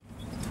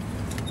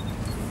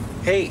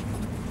Hey,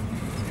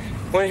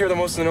 want to hear the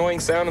most annoying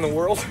sound in the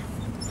world?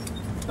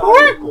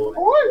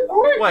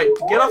 Wait,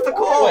 get off the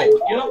call!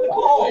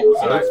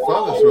 That's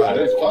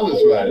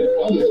Father's Right.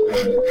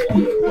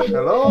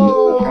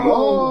 Hello!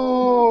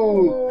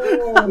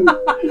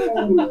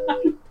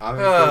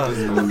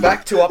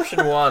 Back to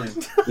option one.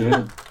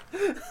 Yeah.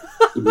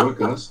 Good work,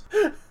 guys.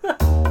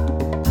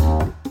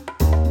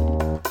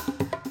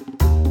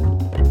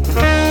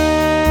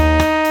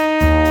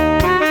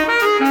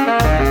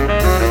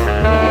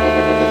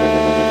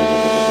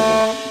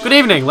 Good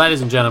evening,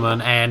 ladies and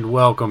gentlemen, and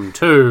welcome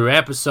to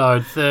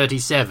episode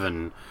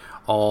 37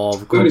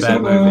 of Good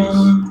Bad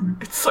Movies.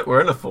 It's like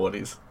we're in the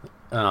 40s.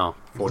 Oh,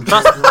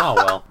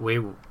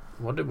 well,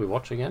 what did we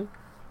watch again?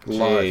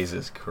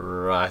 Jesus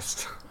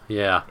Christ.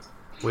 Yeah,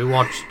 we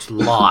watched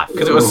Life.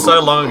 Because it was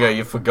so long ago,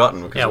 you've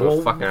forgotten. Yeah,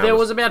 well, there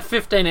was about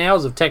 15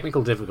 hours of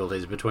technical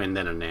difficulties between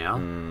then and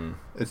now.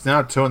 It's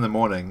now 2 in the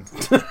morning.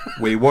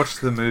 We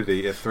watched the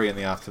movie at 3 in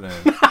the afternoon.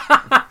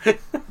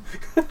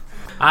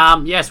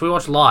 Yes, we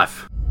watched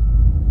Life.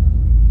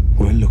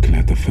 We're looking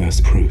at the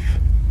first proof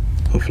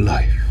of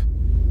life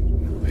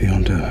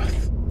beyond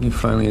Earth. You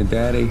finally a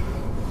daddy?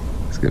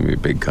 It's gonna be a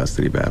big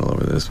custody battle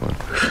over this one.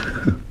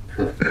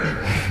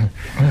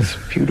 It's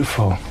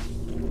beautiful.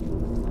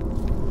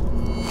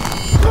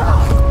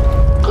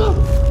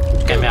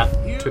 Came out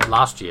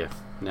last year.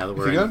 Now that If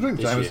we're you're in going to drink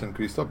this Jameson, year.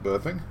 can you stop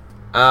burping?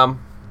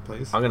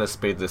 Please? I'm going to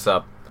speed this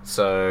up.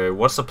 So,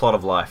 what's the plot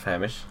of Life,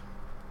 Hamish?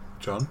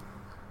 John?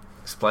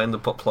 Explain the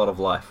plot of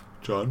Life.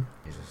 John?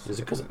 Is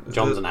it because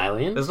John's an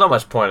alien? There's not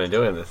much point in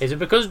doing this. Is it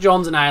because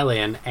John's an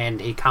alien and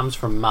he comes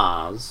from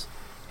Mars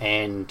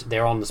and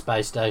they're on the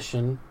space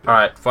station?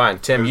 Alright, fine.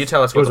 Tim, you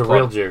tell us It what was the a plot...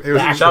 real Jew. It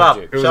was, Shut up.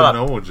 It was Shut a up.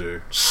 normal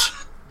Jew. Shh.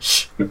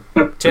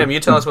 Tim, you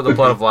tell us what the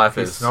plot of Life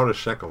is. It's not a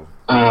shekel.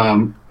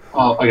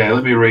 Okay,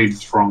 let me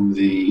read from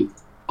the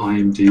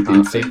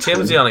IMDb. See,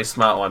 Tim's the only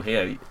smart one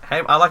here.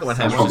 I like it when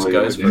Hamish just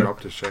goes for it.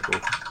 Dropped a shekel.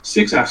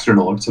 6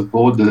 astronauts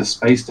aboard the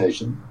space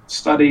station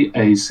study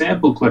a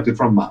sample collected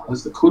from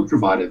Mars that could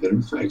provide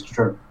evidence for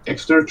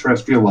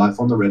extraterrestrial life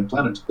on the red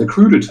planet. The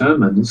crew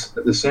determines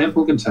that the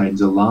sample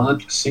contains a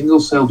large,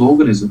 single-celled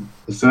organism,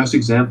 the first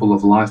example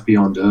of life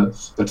beyond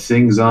Earth. But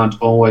things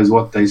aren't always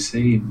what they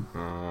seem.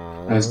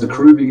 As the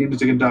crew begins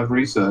to conduct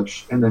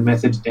research and their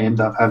methods end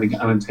up having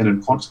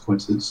unintended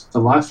consequences, the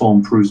life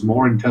form proves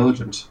more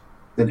intelligent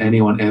than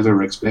anyone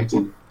ever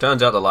expected.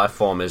 Turns out the life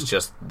form is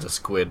just the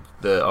squid,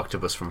 the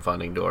octopus from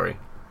Finding Dory.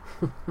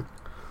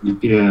 Yeah,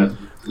 the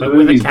But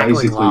with a movie's cackling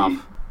basically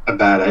laugh. a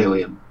bad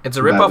alien. It's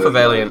a rip-off of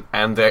Alien,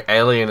 and the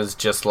alien is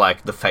just like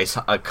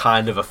a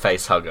kind of a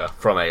face hugger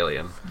from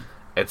Alien.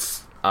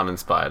 It's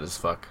uninspired as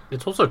fuck.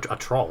 It's also a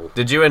troll.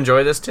 Did you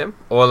enjoy this, Tim?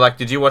 Or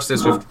did you watch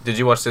this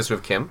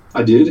with Kim?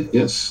 I did,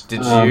 yes.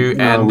 Did you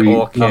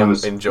or Kim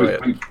enjoy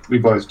it? We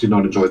both did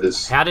not enjoy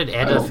this. How did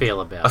Edda feel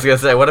about I was it? gonna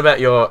say, what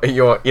about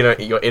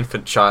your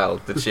infant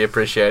child? Did she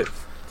appreciate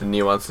the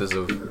nuances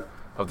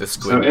of this So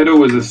squid? Edda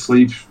was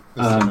asleep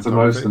for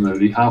most of the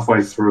movie.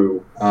 Halfway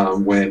through,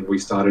 when we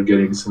started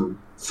getting some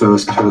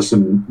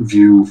first-person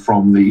view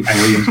from the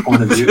alien's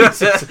point of view,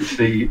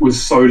 she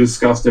was so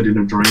disgusted in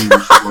a dream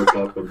that she woke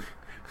up and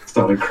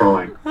started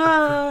crying.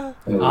 I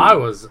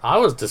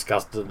was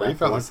disgusted at We that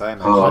felt the point. same.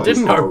 Oh, I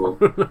didn't it's know.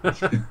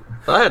 horrible.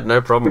 I had no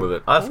problem with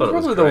it. I thought it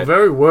was Probably great. the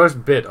very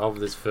worst bit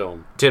of this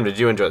film. Tim, did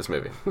you enjoy this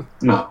movie?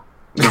 No,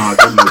 I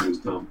thought the movie was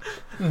dumb.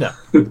 No.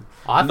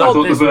 I I thought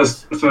thought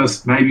this the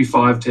first maybe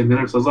 5-10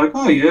 minutes, I was like,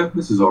 oh yeah,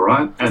 this is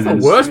alright. And the then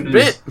as worst soon as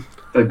bit.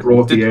 they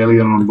brought the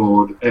alien on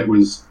board, it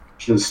was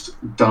just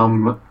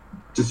dumb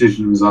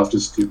decisions after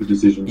stupid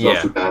decisions Yeah.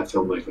 after bad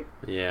filmmaking.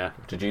 Yeah.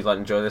 Did you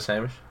enjoy this,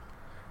 Hamish?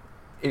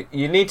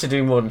 You need to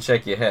do more than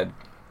shake your head.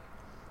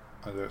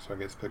 I do it so it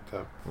gets picked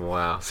up.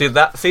 Wow. See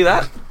that?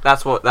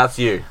 That's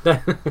you.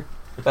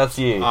 That's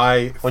you.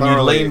 When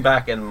you lean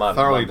back and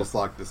thoroughly mumble.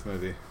 disliked this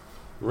movie.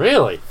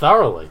 Really?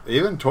 Thoroughly?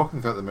 Even talking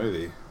about the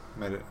movie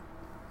made it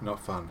not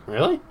fun.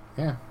 Really?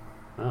 Yeah.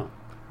 Oh.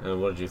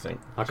 What did you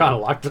think? I kind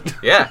of liked it.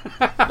 Yeah.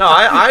 No,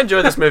 I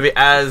enjoy this movie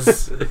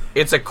as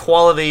it's a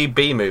quality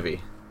B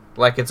movie.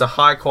 Like, it's a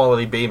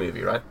high-quality B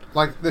movie, right?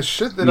 Like, the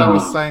shit that I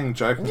was saying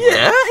jokingly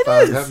Yeah, it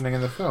started is. happening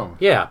in the film.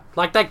 Yeah.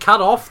 Like they cut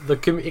off the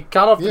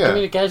Yeah.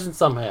 communication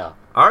somehow.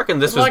 I reckon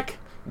this was...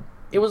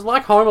 It was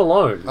like Home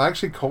Alone. I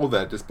actually called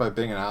that just by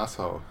being an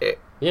asshole.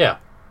 Yeah.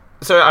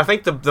 So I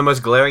think the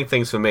most glaring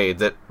things for me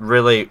that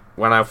really,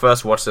 when I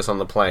first watched this on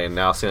the plane,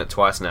 now I've seen it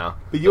twice now.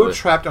 But you're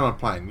trapped on a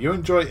plane. You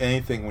enjoy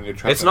anything when you're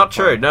trapped It's on a not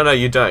true. plane. No,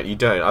 you don't. You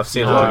don't. I've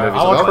seen a No, lot of movies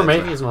I on watched planes.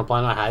 Prometheus on the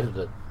plane. I hated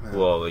it.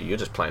 Well, you're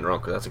just playing wrong,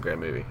 because that's a great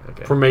movie.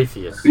 Okay.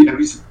 Prometheus. Have you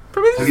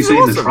Prometheus seen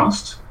is The awesome.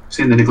 Trust?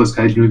 Seen the Nicolas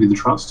Cage movie The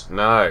Trust?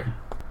 No.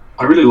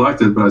 I really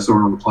liked it, but I saw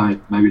it on the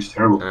plane. Maybe it's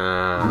terrible.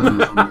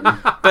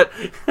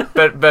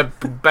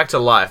 But back to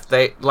Life.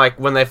 They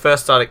when they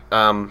first started,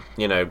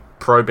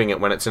 probing it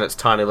when it's in its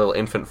tiny little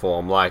infant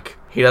form. Like,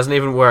 he doesn't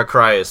even wear a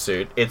cryo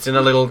suit. It's in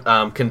a little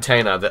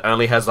container that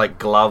only has like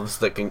gloves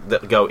that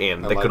go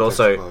in. That could latex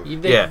also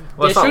glove.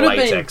 Well, it's not should have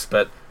latex,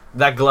 but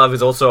that glove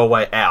is also a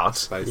way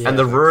out, Yeah. and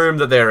the room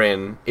that they're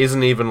in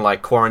isn't even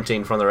like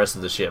quarantined from the rest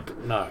of the ship.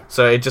 No.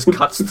 So it just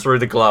cuts through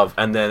the glove,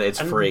 and then it's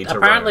And free to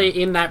apparently, roam.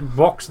 in that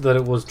box that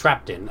it was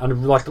trapped in,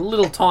 and like a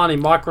little tiny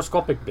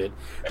microscopic bit,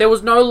 there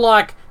was no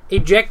like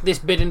eject this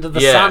bit into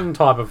the Yeah. sun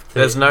type of thing.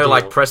 There's no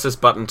like press this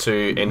button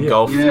to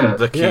engulf Yeah.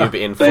 the cube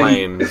in They-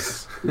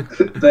 flames.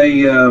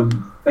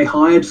 They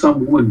hired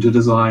some woman to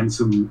design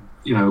some,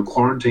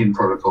 quarantine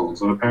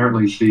protocols, and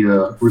apparently she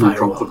really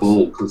dropped the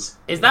ball because.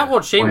 Is that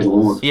what she My was?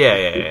 lord.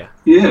 Yeah.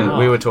 Yeah,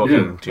 We were talking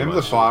Yeah. too Remember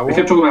the much. They firewall?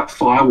 kept talking about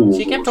firewalls.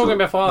 She kept or talking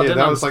about fire. Yeah, Didn't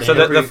that was like So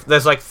understand.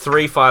 there's like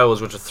 3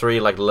 firewalls, which are 3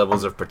 like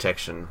levels of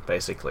protection.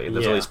 Basically,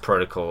 there's all Yeah. these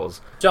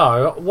protocols.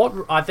 So, what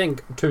I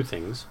think, 2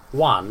 things.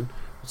 One,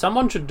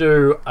 someone should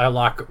do a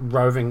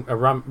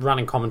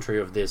running commentary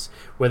of this,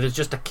 where there's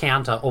just a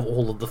counter of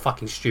all of the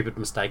fucking stupid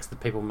mistakes that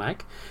people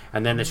make,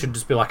 and then there should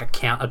just be like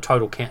a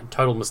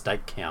total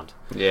mistake count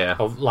Yeah.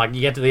 of like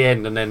you get to the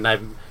end, and then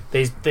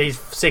these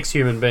 6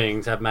 human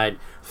beings have made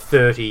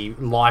 30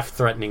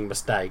 life-threatening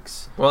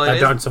mistakes. Well, they it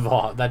is- don't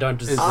survive. They don't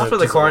deserve After to the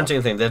survive.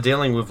 quarantine thing, they're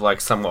dealing with like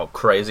somewhat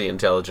crazy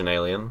intelligent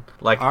alien.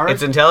 Like Alright.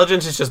 its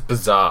intelligence is just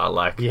bizarre.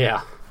 Like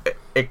Yeah,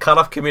 it cut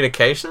off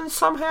communications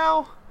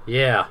somehow.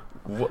 yeah.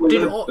 Well,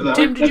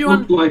 Tim, did that you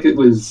looked like it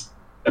was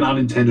an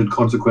unintended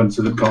consequence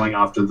of it going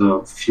after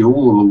the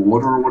fuel or the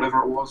water or whatever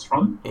it was,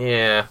 right?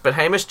 Yeah, but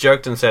Hamish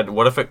joked and said,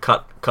 "What if it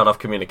cut off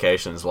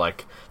communications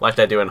like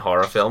they do in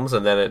horror films?"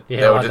 And then it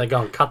Yeah, they like would they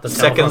go and cut the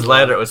seconds telephone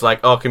later, line. it was like,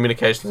 "Oh,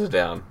 communications are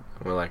down."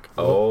 And we're like,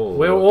 "Oh."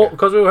 We were all, okay.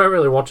 because we weren't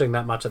really watching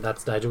that much at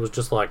that stage. It was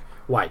just like,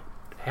 wait,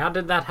 how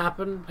did that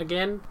happen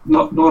again?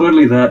 Not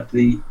only that,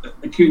 the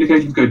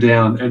communications go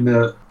down and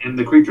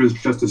the creature has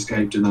just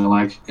escaped, and they're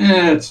like,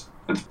 it's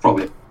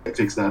probably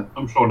fix that.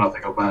 I'm sure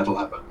nothing bad will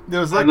happen. There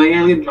was like And the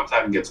alien jumps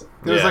out and gets it.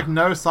 there was Yeah. like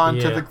no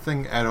scientific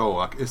thing at all.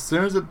 Like as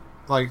soon as it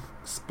like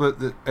split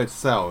its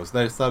cells,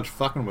 they started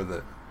fucking with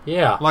it.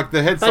 Yeah, Like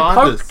the head They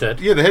scientist, poked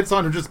it. yeah, the head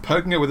scientist was just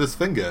poking it with his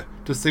finger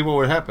to see what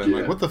would happen. Yeah.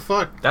 Like what the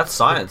fuck? That's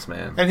science,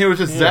 man. And he was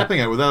just Yeah.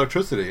 zapping it with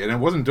electricity, and it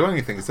wasn't doing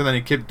anything. So then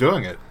he kept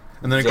doing it,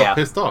 and then it Yeah. got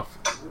pissed off.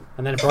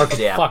 and then it broke its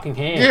Yeah. fucking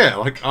hand. Yeah,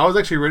 like I was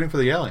actually rooting for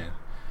the alien.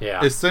 Yeah.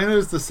 As soon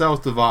as the cells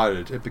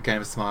divided, it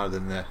became smarter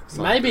than the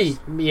Maybe,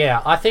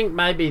 yeah. I think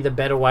maybe the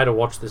better way to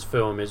watch this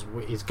film is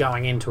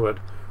going into it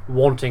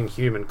wanting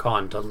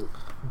humankind to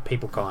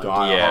peoplekind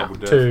Yeah.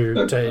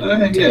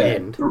 to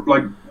end.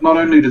 Like, not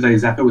only do they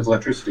zap it with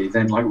electricity,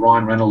 then like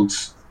Ryan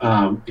Reynolds,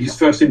 his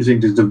first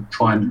instinct is to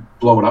try and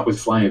blow it up with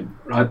flame,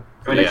 right?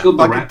 I mean, they Yeah. killed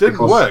the Like, it rat didn't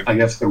because work. I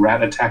guess the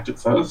rat attacked it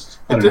first.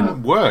 I It don't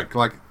didn't know. work.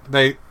 Like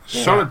they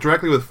shot it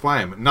directly with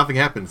flame, nothing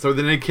happened. So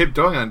then he kept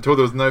doing it until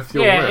there was no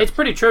fuel Yeah, left. it's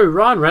pretty true.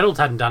 Ryan Reynolds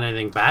hadn't done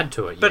anything bad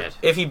to it But yet.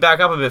 if you back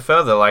up a bit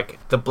further, like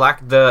the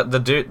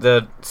dude,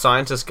 the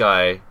scientist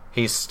guy,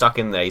 he's stuck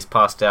in there, he's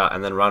passed out,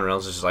 and then Ryan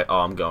Reynolds is just like, "Oh,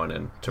 I'm going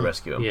in to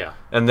rescue him." Yeah.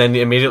 And then he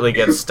immediately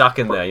gets stuck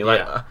in there. You're like,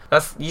 Yeah.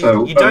 "That's you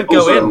So, don't go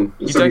also, in.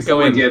 You so don't before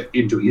go in." we get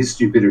into his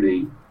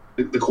stupidity,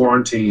 the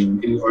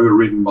quarantine is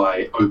overridden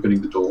by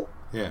opening the door.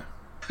 Yeah.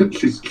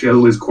 She's got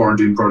all his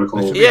quarantine There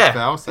protocols. should be Yeah. a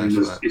fail safe And for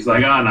just, that. he's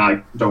like,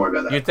 no, don't worry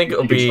about that. You'd think it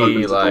would He just be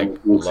opens the door, like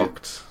walks in.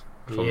 locked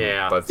from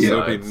Yeah. both Yeah. There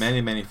would be sides.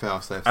 many, many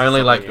fail safes.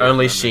 Only like Yeah.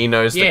 only she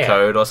knows the Yeah.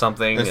 code or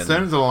something. As and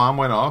soon as the alarm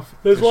went off,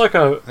 There's like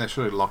a they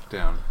should have locked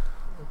down.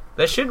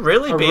 there should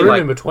really be room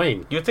like in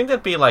between. you'd think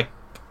there'd be like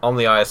on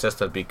the ISS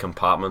there'd be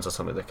compartments or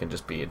something that can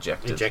just be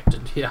ejected.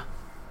 Ejected, yeah.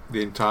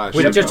 The entire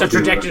With ship, just a that'd be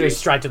trajectory good.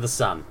 straight to the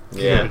sun.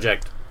 Yeah.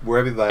 Eject.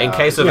 wherever they In are.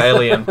 case of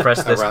alien,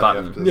 press this Around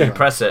button. after the sun.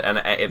 Press it, and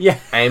it Yeah.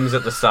 aims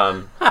at the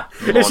sun.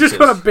 It's just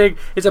got a big.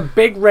 It's a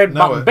big red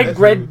button, big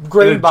red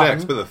green it ejects,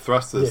 button. but the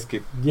thrusters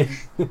keep Yeah.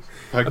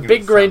 poking A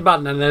big the green sun.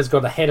 button, and then it's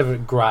got a head of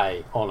it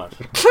grey on it.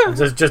 And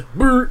so it's just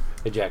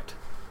eject.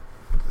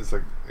 It's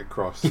like a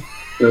cross.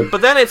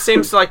 But then it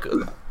seems like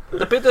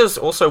the bit that's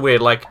also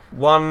weird. Like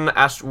one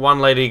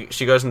lady,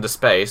 she goes into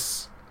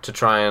space to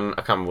try and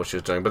I can't remember what she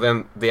was doing. But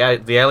then the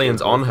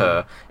alien's on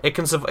her.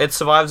 It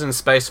survives in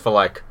space for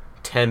like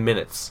 10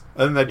 minutes.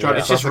 And they try Yeah. to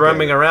It's just suffocate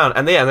roaming it. around,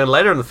 and then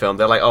later in the film,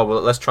 they're like, "Oh,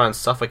 well, let's try and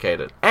suffocate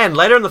it." And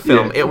later in the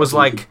film, Yeah. it was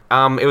like,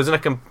 it was in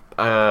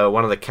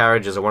one of the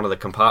carriages or one of the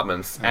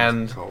compartments,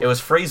 and cold. it was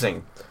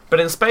freezing. But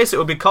in space, it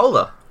would be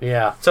colder.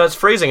 Yeah. So it's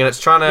freezing, and it's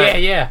trying to.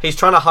 Yeah. He's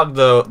trying to hug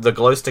the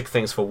glow stick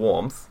things for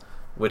warmth,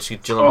 which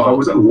Oh,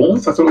 was it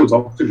warmth? I thought it was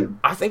oxygen.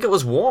 I think it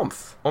was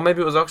warmth, or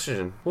maybe it was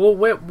oxygen. Well,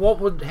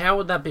 how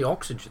would that be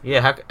oxygen?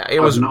 Yeah, it I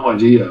was. have no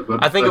idea.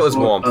 But I think it was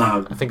thought,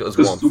 warmth. I think it was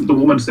 'cause warmth. The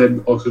woman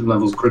said oxygen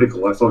level's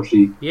critical. I thought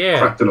she Yeah.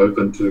 cracked it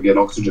open to get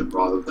oxygen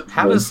rather than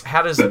How warmth.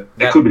 does But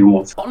that? it could be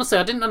warmth. Honestly,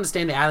 I didn't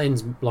understand the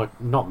aliens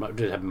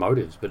did have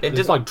motives, but It it's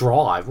didn't- like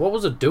drive. What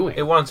was it doing?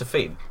 It wanted to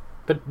feed,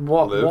 But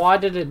why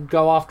did it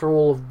go after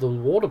all of the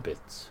water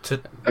bits?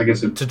 I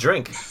guess it to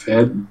drink.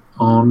 fed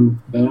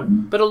on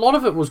them. But a lot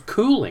of it was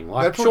cooling.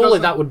 Like That's what surely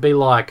doesn't- that would be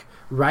like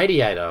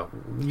radiator.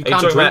 You Are you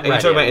can't talking drink about in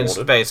radiator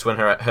water. space when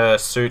her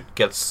suit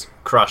gets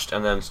crushed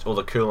and then all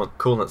the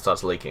coolant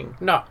starts leaking?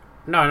 No,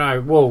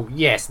 No. Well,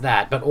 yes,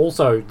 that, but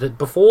also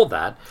before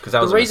that, 'Cause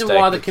that was the a reason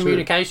mistake. why the True.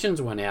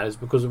 communications went out is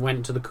because it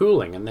went to the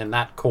cooling, and then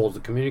that caused the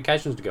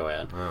communications to go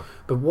out. Oh.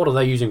 But what are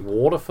they using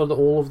water for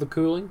all of the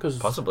cooling?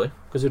 Possibly.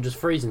 Because it would just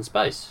freeze in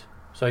space.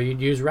 So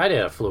you'd use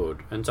radiator fluid,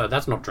 and so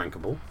that's not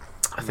drinkable.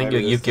 I think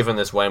Maybe you've given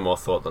this way more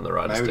thought than the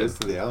writers Maybe did. it's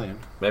to the alien.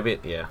 Maybe,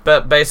 yeah.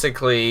 But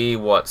basically,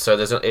 what? So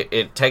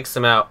it takes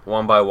them out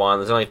one by one.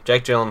 There's only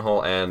Jake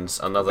Gyllenhaal and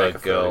another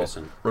Rebecca girl,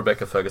 Ferguson.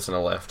 Rebecca Ferguson,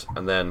 are left,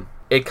 and then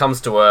it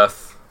comes to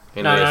Earth.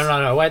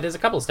 No. Wait, there's a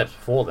couple of steps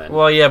before then.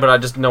 Well, yeah,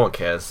 but no one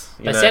cares.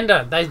 They send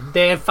their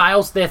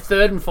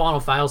third and final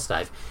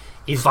failsafe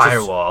is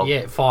Firewall.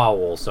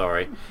 firewall.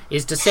 Sorry,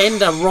 is to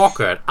send a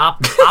rocket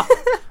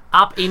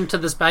up into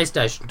the space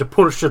station to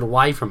push it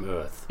away from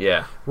Earth.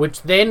 Yeah.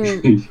 Which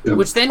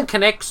then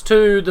connects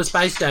to the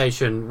space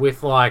station with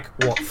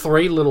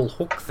 3 little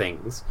hook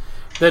things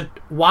that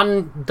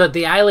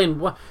the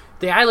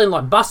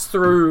alien busts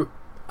through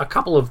a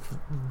couple of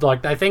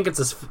they think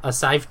it's a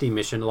safety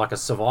mission, like a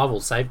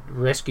survival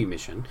rescue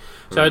mission.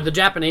 So the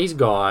Japanese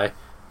guy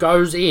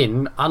goes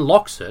in,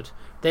 unlocks it.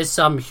 There's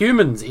some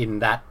humans in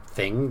that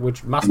thing,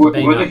 which must have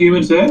been. Were the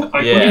humans there? I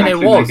couldn't there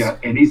actually was. make out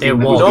anything There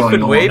that was. was Nor could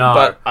going we, on.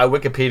 No. but I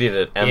Wikipedia'd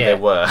it, and there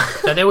were.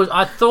 So there was.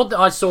 I thought that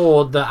I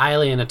saw the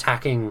alien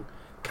attacking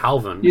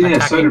Calvin. Yeah, so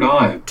attacking did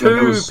I. But it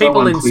Two was so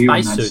people in unclear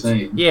that spacesuits.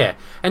 scene. Yeah,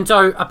 and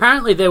so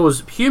apparently there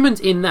was humans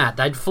in that.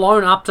 They'd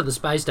flown up to the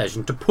space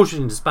station to push it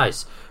into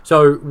space.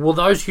 So were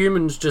those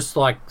humans just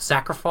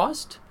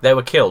sacrificed? They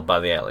were killed by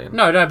the alien.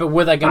 No, but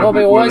were they going No, to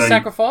be but were always they-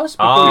 sacrificed?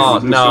 Oh,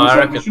 Was it a no, I suicide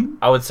reckon. mission?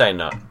 I would say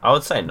no. I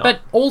would say not. But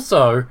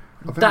also,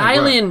 I think the they were.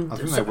 alien. I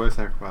think they were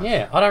sacrificed.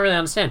 Yeah, I don't really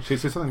understand. She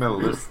said something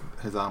about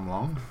his arm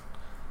long.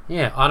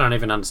 Yeah, I don't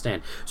even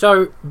understand.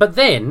 So, but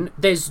then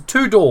there's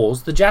 2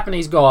 doors. The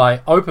Japanese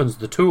guy opens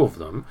the 2 of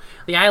them.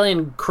 The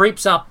alien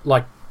creeps up,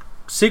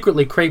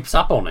 secretly creeps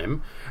up on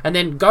him, and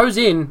then goes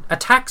in,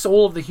 attacks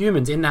all of the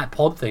humans in that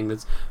pod thing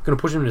that's going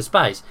to push him into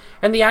space.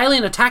 And the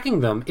alien attacking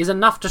them is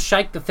enough to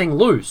shake the thing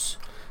loose,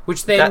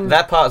 which then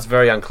that part's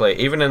very unclear.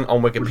 Even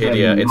on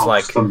Wikipedia, Then it's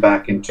knocks them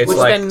back into it's Which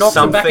like then knocks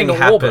them back something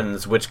into orbit.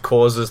 happens which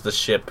causes the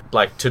ship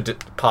to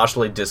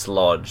partially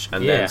dislodge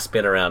and Yeah. then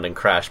spin around and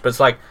crash. But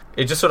it's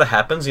it just sort of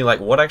happens. You're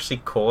like, what actually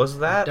caused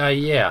that?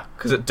 yeah.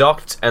 Because it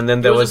docked, and then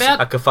there was was about-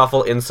 a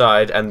kerfuffle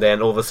inside, and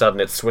then all of a sudden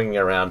it's swinging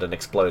around and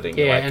exploding.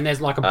 Yeah, You're like, and there's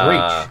a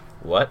breach.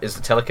 What is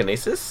it?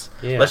 Telekinesis?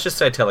 Yeah. Let's just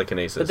say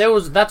telekinesis.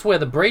 But that's where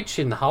the breach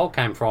in the hull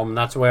came from, and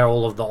that's where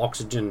all of the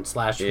oxygen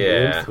 /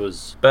 Yeah. warmth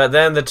was. But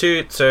then the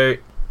two, so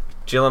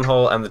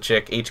Gyllenhaal and the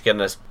chick each get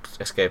an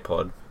escape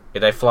pod.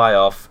 They fly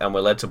off, and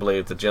we're led to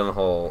believe that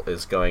Gyllenhaal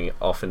is going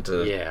off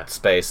into Yeah.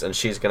 space, and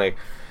she's going to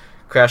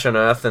crash on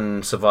Earth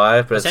and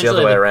survive, but it's the other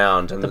Essentially, way the-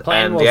 around. And the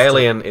plan was the to-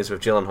 alien is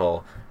with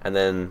Gyllenhaal, and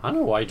then I don't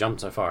know why you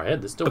jumped so far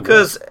ahead. There's still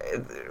because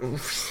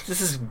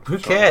this is who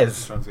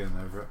cares? Sean's getting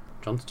over it.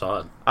 John's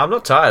tired. I'm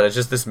not tired. It's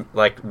just this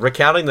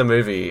recounting the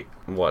movie.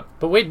 What?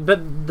 But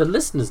the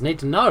listeners need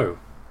to know.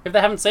 If they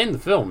haven't seen the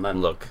film,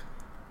 then Look,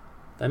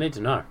 they need to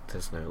know.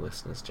 there's no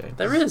listeners, James.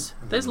 There is.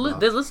 There's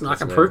listeners. I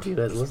can no- prove to you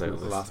there's there's no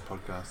listeners. The last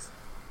podcast.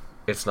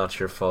 It's not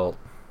your fault.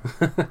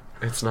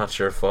 It's not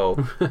your fault.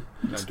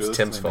 Don't do this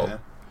Tim's to me, fault. man.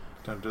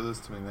 Don't do this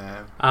to me,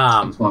 man.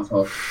 It's my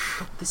fault.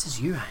 This is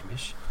you,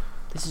 Hamish.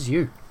 This is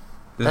you.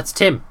 This- That's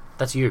Tim.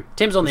 That's you.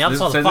 Tim's on the other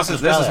side of fucking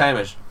Australia.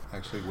 Hamish.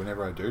 Actually,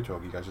 whenever I do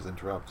talk, you guys just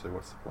interrupt. So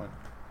what's the point?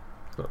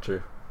 Not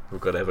true. We've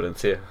got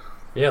evidence here.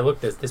 Yeah,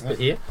 look, there's this bit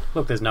here.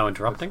 Look, there's no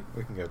interrupting.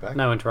 We can go back.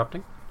 No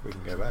interrupting. We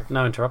can go back.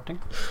 No interrupting.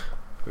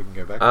 We can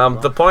go back.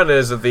 The point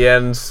is, at the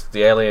end,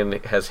 the alien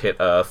has hit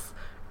Earth,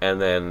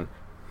 and then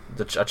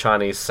a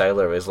Chinese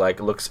sailor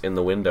looks in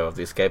the window of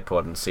the escape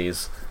pod and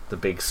sees the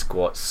big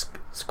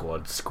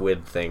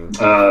squid thing,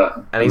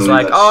 and he's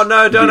like, "Oh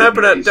no! Don't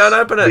open it! Don't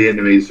open it!"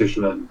 Vietnamese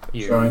fisherman.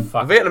 You Sorry.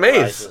 fucking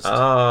Vietnamese. racist.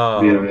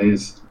 Oh,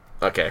 Vietnamese.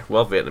 okay.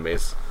 Well,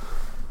 Vietnamese.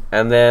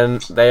 And then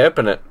they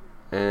open it,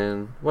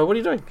 and well, what are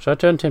you doing? Should I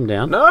turn Tim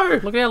down? No,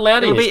 Look how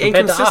loud he it'll is be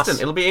compared to inconsistent.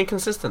 us. It'll be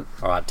inconsistent.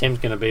 All right, Tim's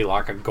going to be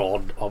like a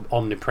god,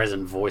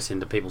 omnipresent voice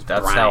into people's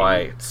That's brain. how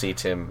I see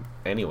Tim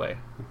anyway.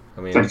 I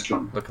mean, Thanks,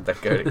 John. look at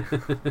that goatee.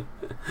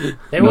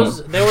 There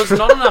was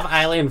not enough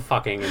alien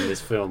fucking in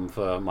this film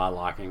for my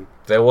liking.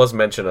 There was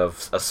mention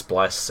of a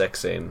splice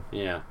sex scene,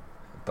 Yeah,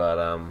 but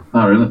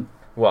Oh, really?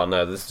 well,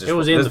 no, this is just it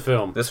was in the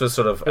film. This was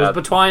sort of It was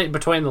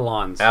between the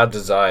lines. our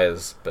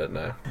desires, but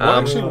no. What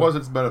actually was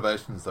its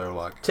motivations, though?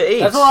 Like, To eat.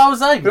 That's what I was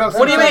saying. But I'm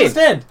What do you saying- mean?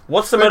 Understand?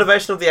 What's the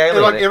motivation of the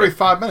alien? every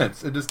 5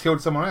 minutes, it just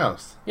killed someone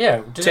else.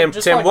 Yeah, Tim,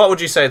 what would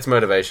you say its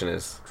motivation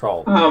is?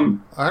 troll?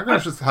 I reckon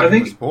it's just I having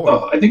think. the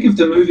sport. I think if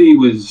the movie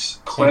was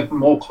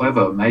more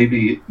clever,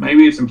 maybe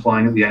it's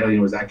implying that the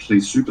alien was actually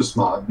super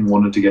smart and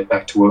wanted to get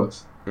back to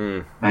Earth.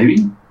 Mm. Maybe.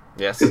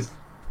 Yes.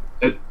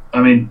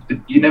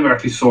 You never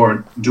actually saw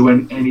it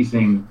doing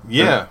anything.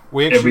 Yeah,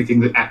 we actually. Everything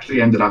that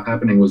actually ended up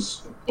happening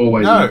was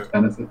always No, in its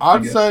benefit. I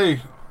I'd guess.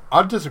 say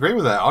I'd disagree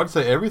with that. I'd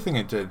say everything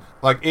it did,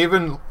 like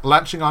even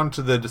latching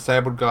onto the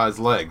disabled guy's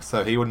leg,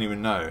 so he wouldn't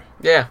even know.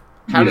 Yeah.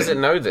 How does Yeah. it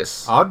know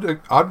this? I'd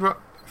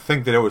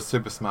think that it was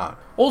super smart.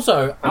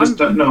 Also, I just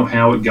don't know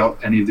how it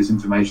got any of this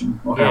information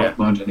or how Yeah. it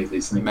learned any of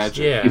these things.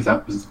 Magic. Yeah. If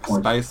that was the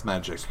point. Space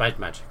magic. space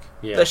magic.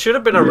 Yeah. There should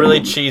have been a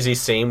really cheesy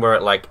scene where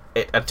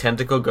a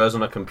tentacle goes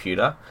on a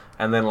computer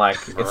and then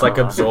it's like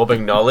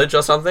absorbing knowledge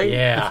or something.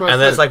 Yeah. That's what I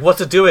And then it's said. like,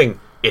 what's it doing?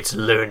 It's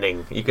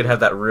learning. You could have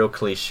that real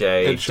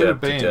cliche. It should have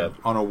derp to been derp.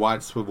 on a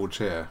white swivel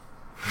chair.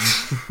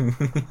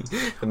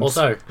 And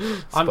Also,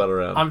 spun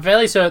around. I'm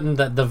fairly certain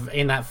that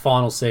in that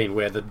final scene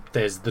where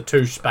there's the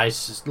two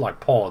space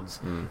pods,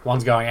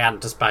 one's going out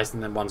into space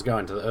and then onene's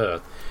going to the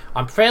Earth.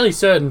 I'm fairly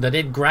certain that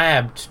it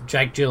grabbed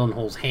Jake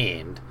Gyllenhaal's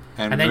hand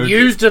and then moved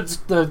used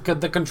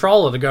the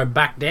controller to go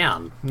back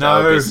down. That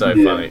would No, be so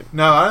Yeah. funny.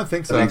 no, I don't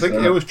think so. I think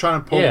so. it was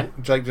trying to pull Yeah.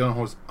 Jake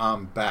Gyllenhaal's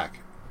arm back,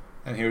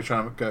 and he was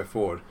trying to go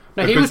forward.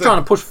 No, he was trying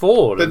to push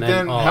forward, but and then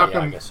then how I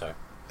come- guess so.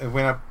 It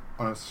went up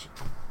on its.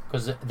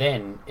 Because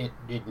then it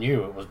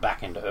knew it was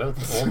back into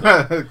Earth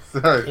orbit.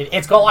 Sorry.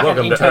 It's got like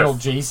Welcome an to internal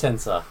Earth. G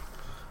sensor.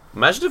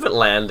 Imagine if it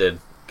landed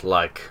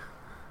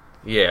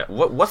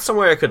what's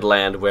somewhere it could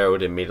land where it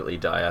would immediately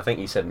die? I think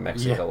you said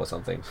Mexico Yeah. or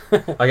something.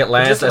 Like it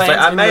lands, just it's like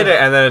lands I in made the-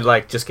 it, and then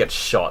it just gets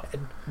shot.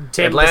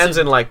 Tim, It lands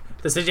in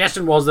the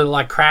suggestion was that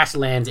it crash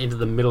lands into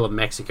the middle of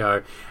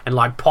Mexico and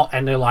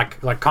and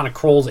it kind of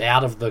crawls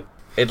out of the.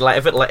 it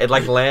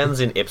lands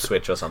in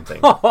Ipswich or something,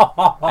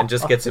 and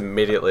just gets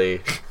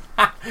immediately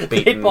Hit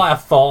beaten. by a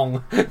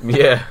thong.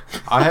 Yeah,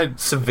 I had.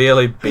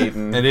 severely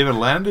beaten. It either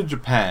landed in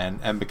Japan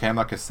and became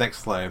like a sex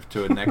slave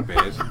to a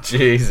neckbeard,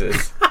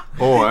 Jesus.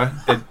 or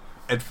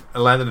it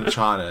landed in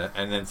China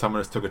and then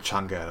someone just took a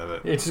chunk out of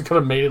it. It just got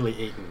immediately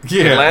eaten.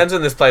 Yeah. It lands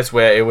in this place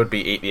where it would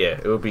be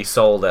it would be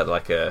sold at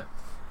like a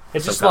It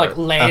just Some kind like of-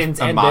 lands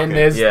a and market. then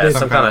there's yeah there's,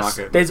 some kind kind of of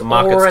market. there's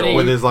market already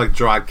Where there's like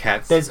dried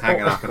cats There's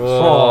hanging up. And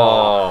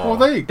Oh. well,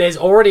 there you go. there's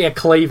already a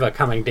cleaver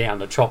coming down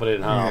to chop it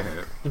in half.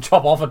 Yeah, To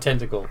chop off a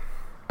tentacle.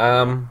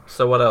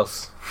 So what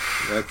else?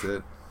 that's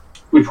it.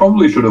 We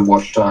probably should have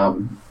watched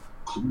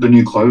the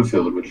new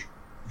Cloverfield, which is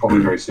probably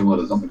very similar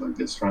to something like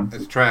this, right?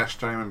 It's trash.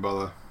 Don't even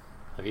bother.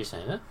 Have you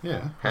seen it?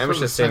 Yeah. Hamish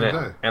has seen it,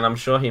 and I'm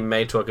sure he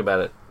may talk about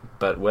it,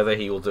 but whether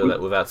he will do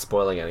that without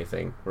spoiling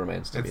anything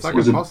remains to be It's like seen.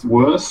 Was it Impossible.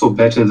 worse or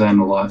better than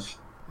Life?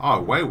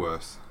 Oh, way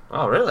worse.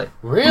 Oh, really?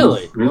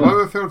 Really? Really?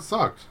 Cloverfield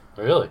sucked.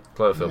 Really?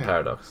 Cloverfield Yeah.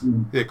 Paradox.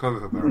 Yeah,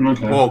 Cloverfield.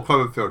 Okay. Well,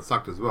 Cloverfield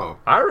sucked as well.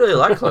 I really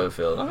like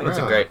Cloverfield. I think it's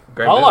a Really?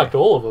 great I movie. liked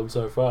all of them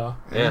so far.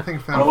 Yeah. Anything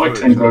found I like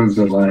footage 10 was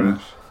Cloverfield Lane.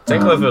 trash.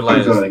 10 Cloverfield Lane I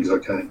is- think it's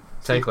okay.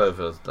 10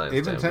 Cloverfield Lane is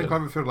Even damn 10 good.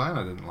 Cloverfield Lane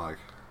I didn't like.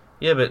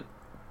 Yeah, but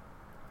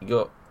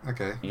you're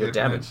Okay. You're yeah,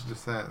 damaged.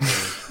 Just that.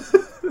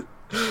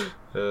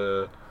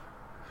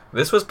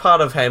 this was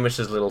part of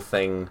Hamish's little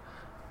thing,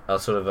 a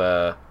sort of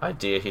a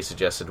idea he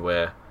suggested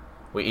where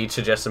we each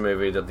suggest a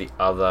movie that the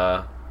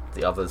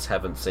others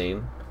haven't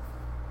seen.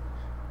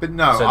 But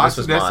no, So I this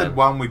was suggested mine.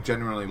 one we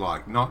genuinely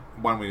liked, not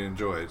one we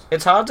enjoyed.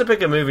 It's hard to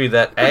pick a movie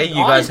that A, you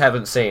guys I-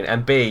 haven't seen,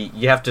 and B,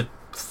 you have to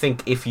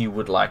think if you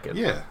would like it.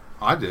 Yeah,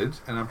 I did,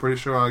 and I'm pretty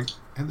sure I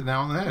hit the nail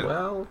on the head.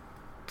 Well,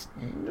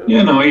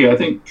 I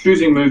think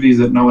choosing movies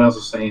that no one else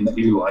has seen that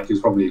you like is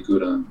probably a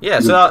good. yeah,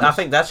 good so I choice.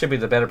 think that should be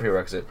the better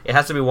prerequisite. It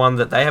has to be one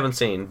that they haven't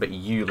seen, but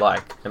you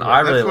like. And I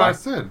really That's what I like.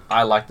 said.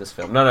 I like this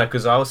film. No,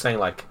 because I was saying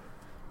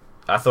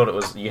I thought it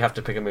was you have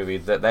to pick a movie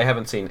that they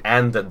haven't seen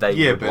and that they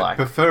Yeah, would but like.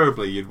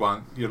 preferably you'd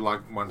like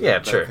one. Yeah,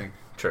 that they true. think.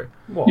 True.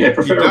 What? Yeah, You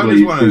don't preferably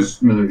just wanna-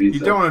 choose movies. You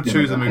that, don't want to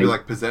choose a know, movie hate.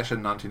 like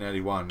Possession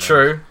 1981.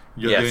 True.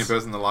 You're the only Yes.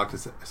 person that liked it,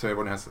 so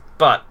everyone has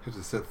But to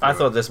sit through I it.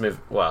 thought this movie.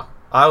 Well,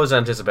 I was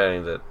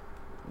anticipating that.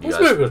 You This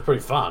guys, movie was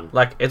pretty fun.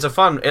 it's a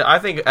fun. I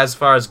think as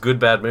far as good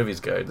bad movies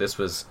go, this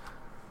was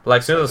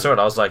as soon as I saw it,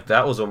 I was like,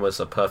 that was almost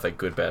a perfect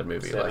good bad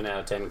movie. 7 out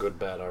of 10, good,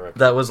 bad, I reckon.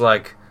 That was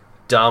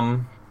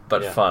dumb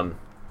but Yeah. fun,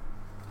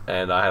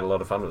 and I had a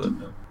lot of fun with it.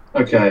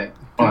 Okay,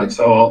 alright,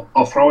 so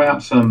I'll throw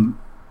out some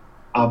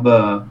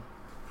other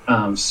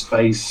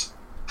space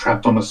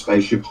trapped on a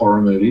spaceship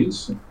horror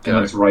movies, and Go.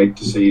 let's rate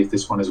to see if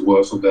this one is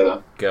worse or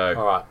better. Go.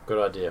 Alright, good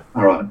idea.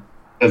 Alright,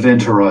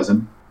 Event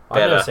Horizon. I've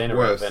never Better. seen a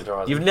Worse. Event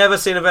Horizon. You've never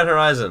seen Event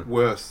Horizon?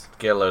 Worse.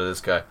 Get a load of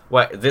this guy.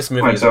 Wait, this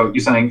movie Wait, is... so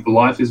you're saying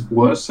Life is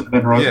worse than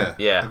Event Horizon?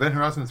 Yeah. Yeah. Event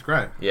Horizon is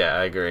great. Yeah,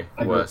 I agree.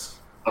 Okay. Worse.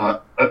 I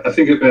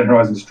think Event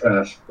Horizon's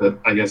trash, but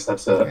I guess that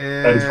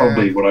is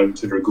probably what I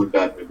consider a good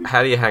bad movie.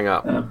 How do you hang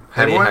up? Yeah.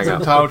 How do you Everyone's hang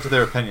up? entitled to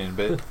their opinion,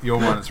 but your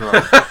one is wrong.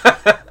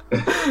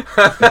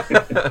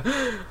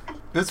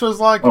 This was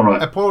like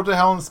Alright. a portal to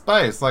hell in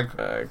space. Like,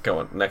 Go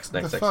on. Next.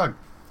 the fuck?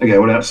 Okay,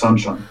 what about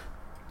Sunshine?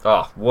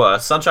 Oh,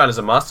 worse. Sunshine is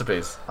a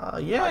masterpiece.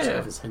 I've Yeah.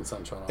 never seen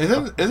Sunshine.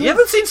 Isn't You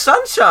haven't seen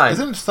Sunshine?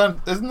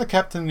 isn't the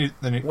captain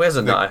the new, Where's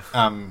a the, knife?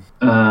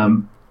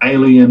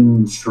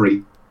 Alien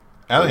 3.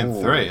 Alien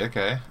Ooh. 3?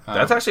 Okay,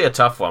 That's actually a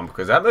tough one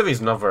because that movie's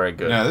not very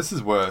good. no, this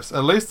is worse.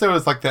 At least there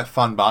was like that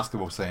fun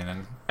basketball scene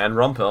and And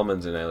Ron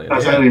Perlman's in Alien.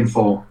 That's Yeah. Alien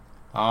 4.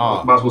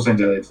 oh, Basketball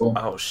scene's Alien 4.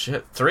 Oh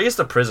shit. 3 is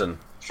the prison.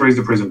 3 is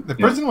the prison. the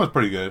Yeah. prison was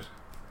pretty good.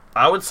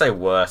 I would say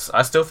worse.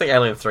 I still think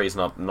Alien 3 is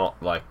not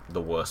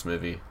the worst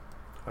movie.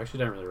 I actually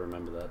don't really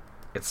remember that.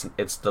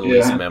 It's the Yeah.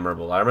 least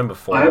memorable. I remember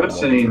 4. I haven't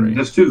seen.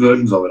 There's 2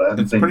 versions of it. I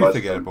haven't It's seen pretty both of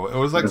them. forgettable. It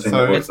was like I've seen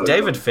so. both It's of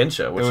David them.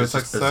 Fincher, It which was is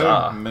like just so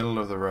bizarre. middle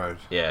of the road.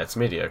 Yeah, it's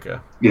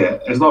mediocre, Yeah,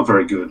 it's not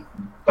very good,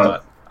 but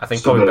but I think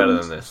still probably better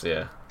better than than this.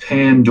 Yeah,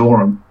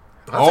 Pandorum.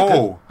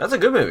 that's a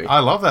good movie. I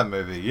love that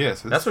movie.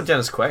 Yes, That's with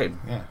Dennis Quaid.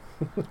 Yeah.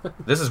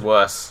 This is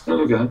worse.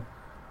 Okay.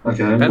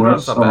 Pandorum's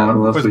Worse. not bad.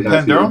 What else Was we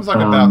have here? Pandorum's like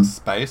about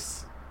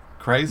space?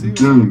 Crazy.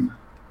 Doom.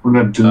 What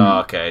about Doom? Oh,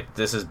 okay,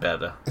 this is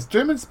better. Is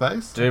Doom in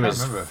space? Doom I is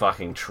can't remember.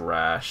 fucking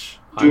trash.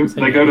 Doom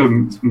they go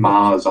to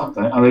Mars, aren't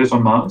they? Are they just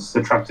on Mars?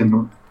 They're trapped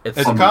in. It's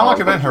It's kind on of like Mars,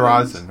 Event but-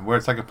 Horizon, where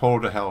it's like a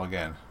portal to hell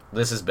again.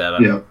 This is better.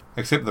 Yeah.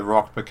 Except the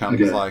Rock becomes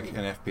Okay. like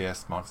an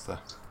FPS monster.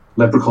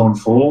 Leprechaun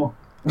 4.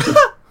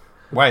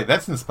 Wait,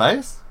 that's in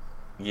space?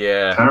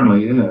 Yeah.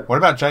 Apparently, yeah. What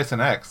about Jason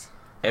X?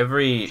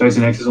 Every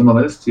Jason X is on the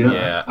list. Yeah.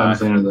 yeah, I haven't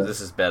seen any of that.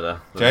 this is better.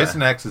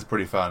 Jason X is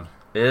pretty fun.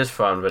 It is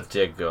fun, but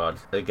dear God,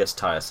 it gets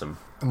tiresome.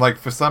 Like,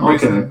 for some Okay.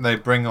 reason, they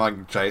bring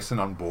like Jason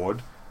on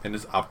board and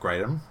just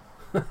upgrade him.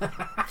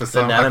 For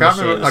some, I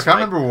nanomachines, can't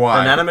remember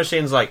why. The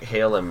nanomachines like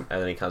heal him,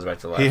 and then he comes back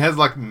to life. He has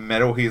like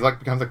metal. He's like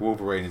becomes like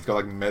Wolverine. He's got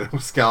like metal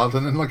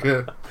skeleton and like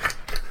a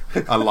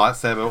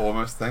lightsaber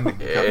almost thing that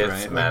can cover It's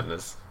anything.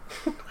 madness.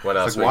 What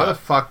It's else? like, we why the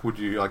got? fuck would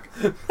you like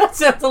That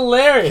sounds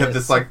hilarious. have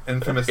this like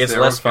infamous? It's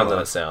serial less fun killer?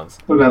 than it sounds.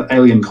 What about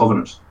Alien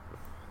Covenant?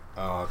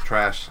 Oh,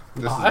 trash!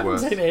 This I is haven't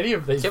worse. seen any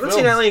of these You haven't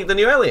films. seen Alien, the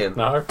new Alien?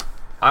 No.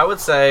 I would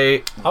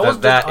say I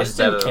that that I is just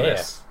better didn't than care.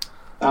 this.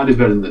 That is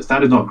better than this.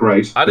 That is not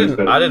great. I but it's didn't.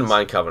 better I than didn't this.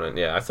 mind Covenant.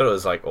 Yeah, I thought it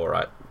was like all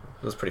right.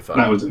 It was pretty fun.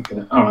 That was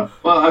okay. All right.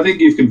 Well, I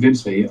think you've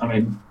convinced me. I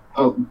mean,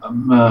 a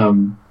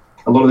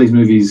lot of these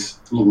movies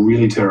look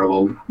really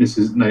terrible.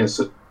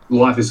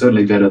 Life is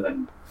certainly better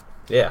than.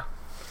 Yeah.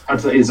 I'd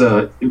say it's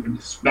a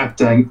smack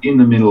bang in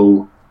the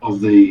middle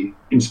of the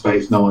in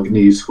space. No one can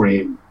hear you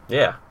scream.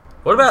 Yeah.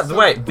 What about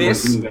wait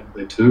this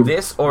Too.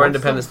 this or What's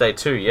Independence the- Day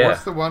 2? Yeah.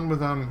 What's the one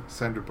with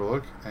Sandra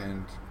Bullock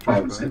and I George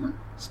haven't Clooney? seen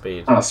that.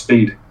 Speed.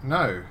 Speed.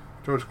 No,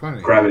 George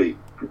Clooney. Gravity.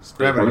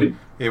 Gravity.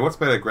 Yeah, what's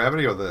better,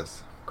 Gravity or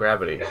this?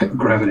 Gravity.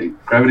 Gravity.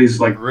 Gravity's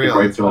like Really? a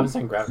great I film. haven't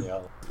seen Gravity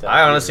either.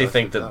 I honestly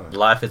think That's that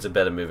Life is a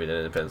better movie than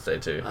Independence Day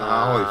 2.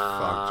 Holy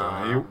fuck,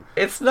 Johnny! You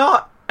It's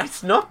not.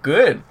 It's not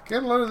good.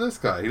 get a load of this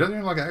guy. He doesn't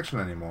even like action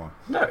anymore.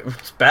 No,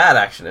 it's bad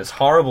action. It's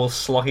horrible,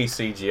 sloppy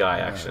CGI Yeah,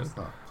 action. it's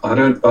not. I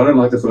don't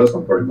like the first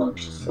one very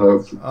much.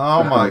 So.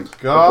 Oh my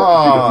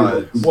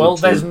god! Well,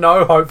 there's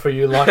no hope for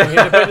you liking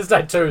Independence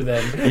Day 2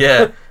 then.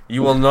 Yeah,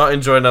 you will not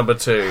enjoy number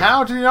 2.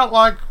 How do you not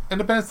like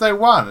Independence Day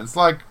 1? It's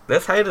like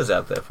There's haters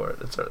out there for it.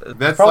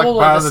 that's Probably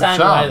like part the of the same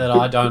charm. way that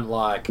I don't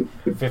like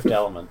Fifth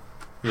Element.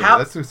 Yeah, How-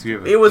 that's just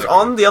you. It was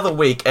on the other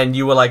week, and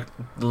you were like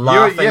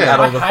laughing yeah. at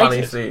all I the funny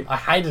hated it. scenes. I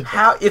hated it.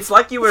 How it's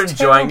like you were It's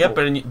enjoying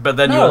terrible. it, but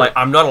then you No. were like,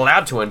 I'm not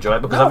allowed to enjoy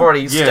it because No. I've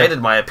already Yeah. stated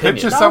my opinion.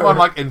 Picture No. someone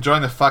like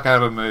enjoying the fuck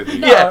out of a movie.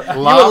 No. Yeah, you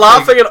were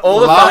laughing at all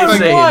the funny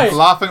laughing, scenes.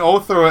 laughing all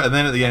through it, and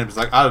then at the end, it's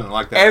like I didn't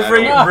like that.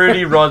 Every at all.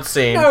 Rudy Rod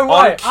scene No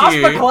on way. Ask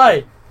cue.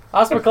 McClay.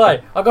 Ask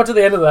McClay. I got to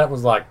the end of that and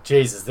was like,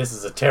 Jesus, this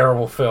is a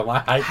terrible film. I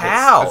hate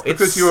How? It's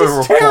because It's you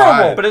were it's required.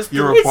 terrible. But it's-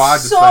 you're this. required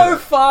It's to say so that.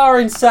 far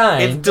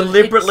insane. It's that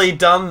deliberately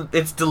done.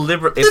 It's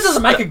deliberate. That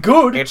doesn't make it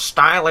good. It's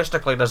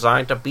stylistically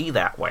designed to be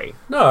that way.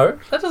 No,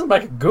 that doesn't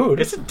make it good.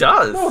 Yes, it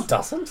does. No, it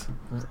doesn't.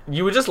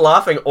 You were just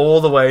laughing all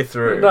the way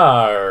through.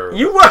 No.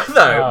 You were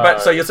though. No.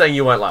 But so you're saying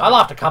you weren't laughing? I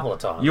laughed a couple of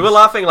times. You were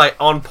laughing like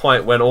on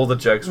point when all the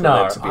jokes were No,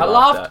 meant to be I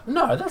laughed laughed. at.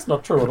 No, that's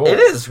not true at all. It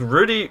is.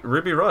 Ruby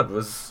Rod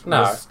was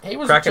No, he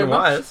wasn't cracking too much.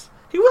 wires.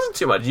 He wasn't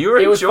too much. You were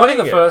It was funny enjoying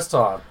the it. first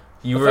time.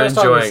 You The were first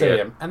time we enjoying see it.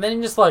 him, and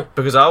then just like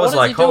Because I was what is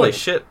like, he holy doing?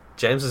 shit,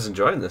 James is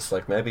enjoying this.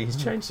 Like maybe he's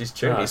changed his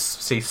tune. No. He's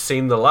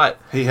seen the light.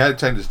 He had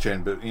changed his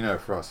tune, but you know,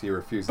 for us, he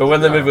refused. But to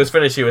when the be movie was honest.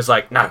 finished, he was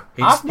like, no.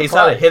 Ask He McClay.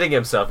 started hitting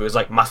himself. He was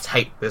like, must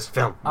hate this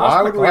film. Ask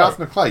Why would we McClay. ask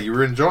McClay? You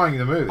were enjoying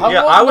the movie. I-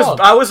 Yeah, was not.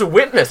 I was a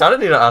witness. I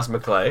didn't need to ask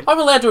McClay. I'm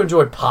allowed to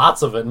enjoy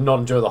parts of it and not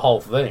enjoy the whole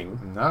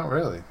thing. Not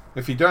really.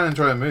 If you don't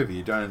enjoy a movie,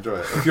 you don't enjoy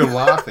it. If you're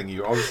laughing,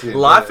 you obviously enjoy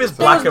Life it. is So-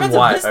 black There was and bits of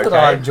white, this that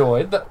I okay?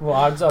 enjoyed.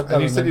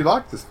 And you said you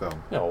liked this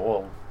film. Yeah,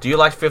 well, Do you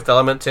like Fifth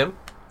Element, Tim?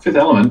 Fifth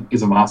Element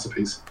is a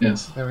masterpiece.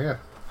 Yes. There we go.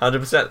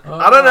 100%. Oh,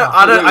 I don't know.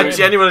 I wait.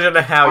 genuinely don't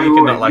know how you Wait,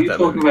 could wait, not like were that you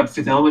talking movie. about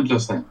Fifth Element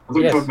just then? I thought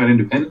you Yes. were talking about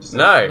Independence. Day.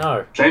 No.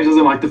 no. James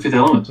doesn't like the Fifth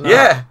Element.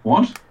 Yeah.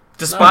 What?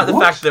 Despite the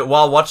what? fact that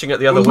while watching it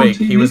the other was on week,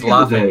 he TV was the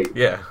other laughing. day.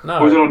 Yeah. No.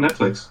 Or is it on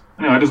Netflix?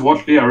 Anyway, I just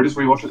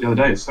rewatched it the other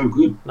day. It's so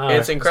good. No,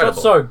 It's incredible.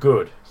 It's not so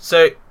good.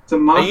 So, It's a are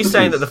you masterpiece.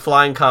 saying that the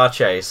flying car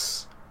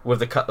chase with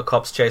the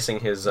cops chasing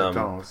his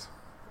McDonald's.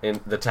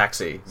 in the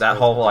taxi, that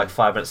whole like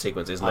 5-minute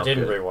sequence is I not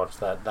didn't good. rewatch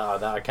that. No,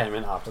 that came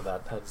in after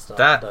that had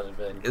started. That that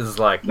event. is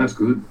like That's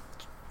good.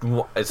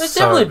 it's There's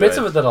so definitely bits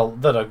good. of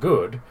it that are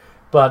good,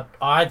 but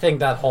I think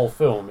that whole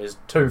film is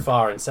too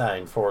far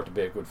insane for it to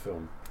be a good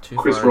film. Too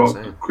Chris far Rock,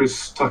 insane.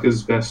 Chris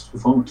Tucker's best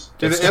performance.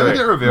 Did It's it ever true.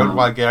 get revealed No.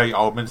 why Gary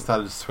Oldman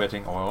started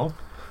sweating oil?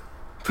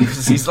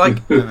 Because he's like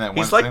In that one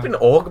he's like scene? been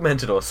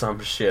augmented or some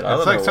shit. I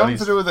It's don't like know what something he's.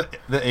 to do with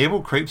the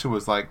evil creature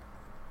was like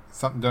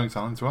doing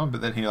something to him, but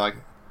then he like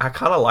I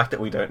kind of like that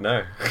we don't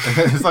know.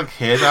 It's like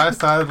hair dye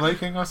started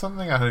leaking or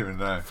something? I don't even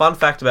know. Fun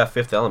fact about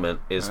Fifth Element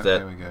is There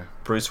that we go.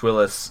 Bruce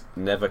Willis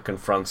never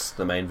confronts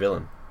the main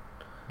villain.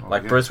 Oh,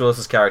 Like yeah. Bruce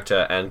Willis's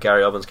character and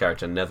Gary Oldman's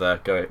character never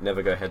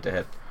go head to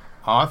head.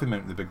 Oh, I think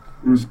meant the big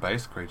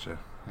space creature.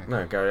 Yeah.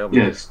 No, Gary Oldman.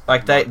 Yes.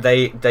 Like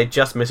they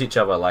just miss each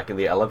other. Like in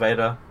the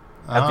elevator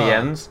at the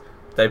end,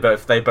 they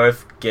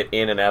both get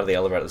in and out of the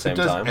elevator at the same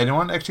Does time.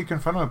 anyone actually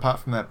confront him apart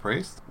from that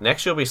priest?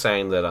 Next, you'll be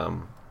saying that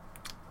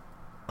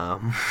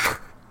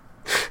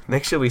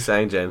next you'll be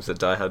saying, James, that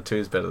Die Hard 2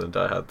 is better than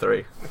Die Hard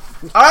 3.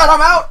 Alright,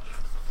 I'm out!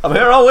 I'm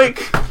here all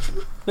week!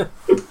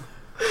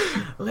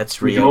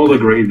 Let's We can all reopen,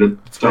 agree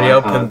that Die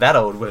reopen Hard that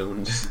old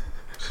wound.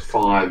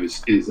 5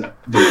 is the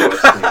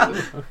worst thing.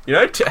 That, You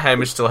know,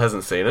 Hamish still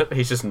hasn't seen it.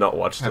 He's just not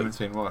watched Haven't it.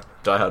 seen what?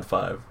 Die Hard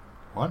 5.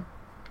 What?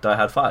 Die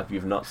Hard 5.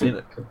 You've not seen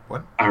it.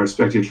 I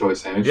respect your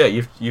choice, Hamish. Yeah,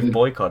 you've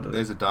boycotted it.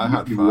 There's a Die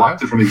Hard You 5.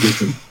 wiped it from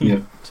existence. Yeah.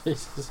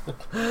 Jesus.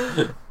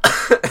 I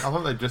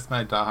thought they just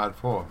made Die Hard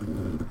 4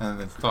 and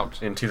then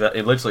stopped. In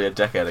literally a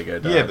decade ago.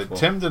 Die Yeah, Hard but 4.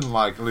 Tim didn't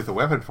like Lethal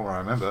Weapon 4, I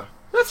remember.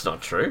 That's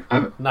not true.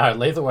 No,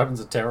 lethal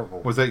weapons are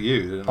terrible. Was that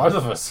you? Didn't Both I?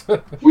 of us.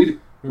 We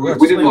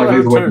didn't like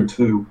Lethal Weapon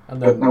 2.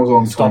 And That then was a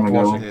long stopped time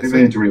ago. watching it. Maybe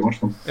I need to rewatch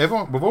them.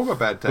 Everyone, we've all got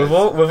bad taste. We've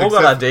all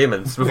got our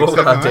demons. We've all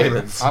except got our for me.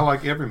 demons. I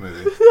like every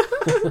movie.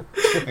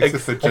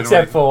 Except for generally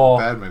Except for-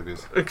 bad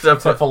movies. Except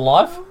Except for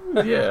life?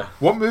 yeah,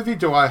 What movie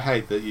do I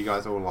hate that you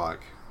guys all like?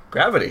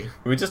 Gravity.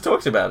 We just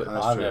talked about it.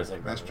 That's I've true. never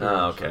seen That's Gravity. true.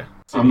 Oh, actually. okay.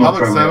 I'm not Public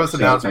throwing service out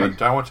announcement: South Bank.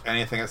 don't watch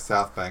anything at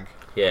South Bank.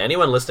 Yeah,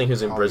 anyone listening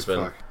who's in Holy Brisbane,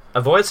 fuck.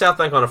 avoid South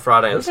Bank on a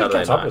Friday We and should Saturday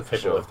catch up night. with for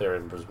people sure. if they're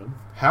in Brisbane.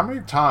 How many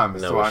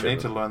times No, do we I need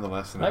shouldn't. to learn the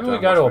lesson? Maybe of we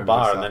don't go to a watch movies at bar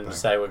and South then Bank?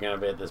 say we're going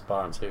to be at this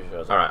bar and see who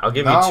shows up. All right, I'll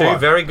give No, you two I-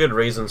 very good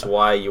reasons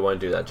why you won't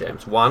do that,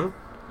 James. One,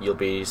 you'll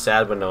be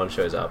sad when no one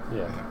shows up.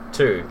 Yeah.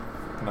 Two,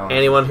 No,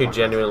 anyone who fuck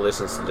genuinely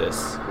listens to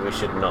this, we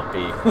should not be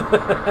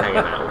hanging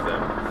out with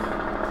them.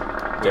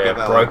 We They're get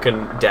that,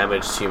 broken,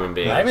 damaged human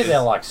beings. Maybe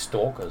they're like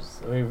stalkers.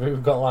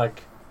 We've got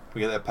like...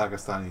 We get that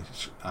Pakistani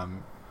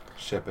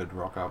shepherd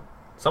rock up.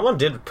 Someone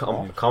did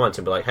comment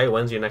and be like, "Hey,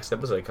 when's your next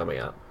episode coming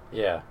out?"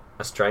 Yeah.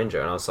 A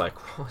stranger, and I was like,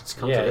 "Oh, it's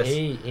come Yeah, to this.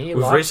 he We've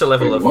likes- reached a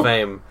level of What?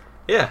 fame."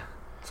 Yeah,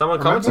 someone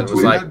Remember commented and was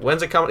we like, had-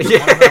 "When's it coming?" one of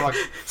Yeah, the,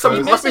 like,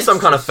 it must be some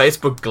kind of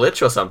Facebook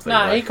glitch or something.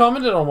 Nah, he like-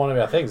 commented on one of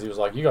our things. He was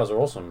like, "You guys are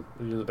awesome.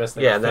 You're the best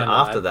thing." yeah, I've and then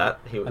found after tonight."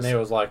 that, he was. And he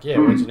was like, "Yeah,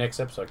 when's your next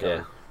episode coming?"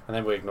 Yeah. And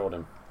then we ignored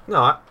him.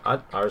 No,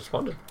 I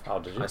responded. Oh,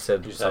 did you? I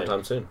said Did you say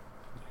sometime soon.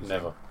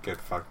 never. Get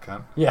fucked,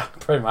 cunt. Yeah,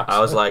 pretty much. I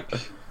was like,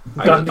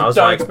 I don't was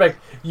don't like, expect.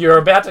 You're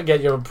about to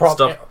get your prop.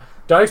 Stop.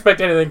 Don't expect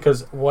anything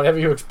because whatever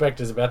you expect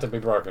is about to be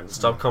broken.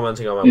 stop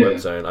commenting on my Yeah. web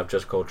zone. I've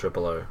just called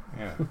Triple O.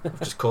 Yeah. I've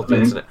just called I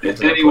the mean,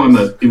 internet anyone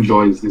police. that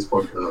enjoys this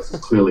podcast has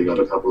clearly got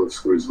a couple of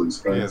screws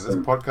loose, right? Yeah, this So,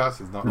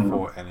 podcast is not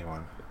for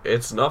anyone.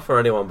 It's not for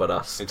anyone but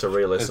us to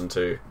re-listen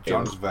to.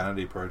 John's in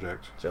vanity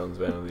project. John's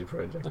Vanity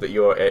Project that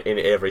you're in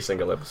every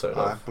single episode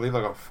I of. believe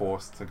I got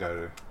forced to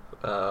go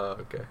to.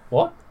 Okay.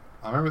 What?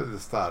 I remember at the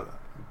start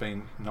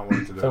being not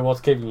wanting to do So it.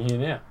 what's keeping you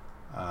here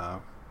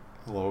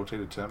Loyalty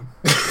to Tim.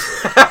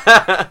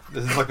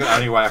 This is like the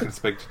only way I can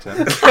speak to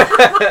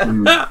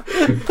Tim.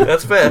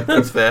 That's fair.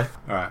 That's fair.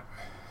 Alright.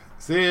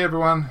 See you,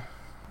 everyone.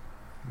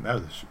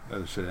 That was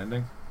a shit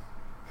ending.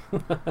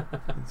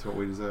 That's what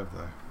we deserve,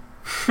 though.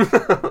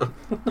 now?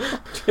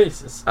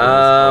 Jesus. All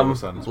of a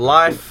sudden it's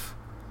Life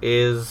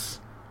is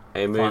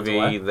a Finds a way.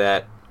 movie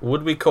that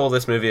would we call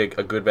this movie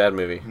a good bad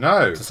movie?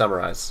 No. To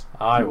summarize,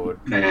 I would.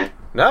 Nah.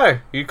 no.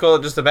 You call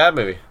it just a bad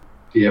movie.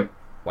 Yep.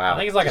 Wow. I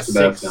think it's like a Just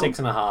about 6,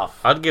 6.5.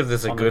 I'd give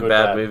this a on the good good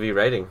bad bad. movie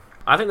rating.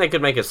 I think they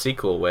could make a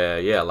sequel where,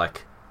 yeah,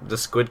 like the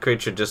squid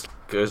creature just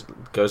goes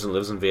and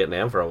lives in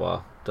Vietnam for a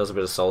while, does a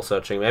bit of soul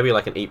searching, maybe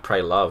like an Eat,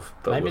 Pray, Love,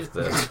 but Maybe-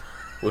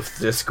 with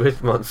the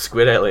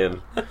squid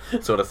alien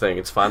sort of thing.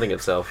 It's finding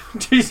itself.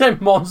 Did you say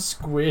Mon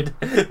Squid?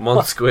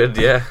 Mon Squid,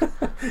 yeah.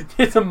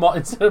 It's a mon,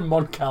 instead of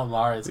Mon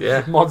Calamari, it's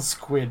Yeah. Mon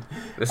Squid.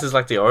 This is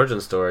like the origin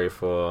story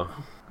for,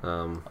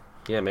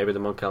 maybe the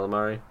Mon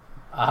Calamari.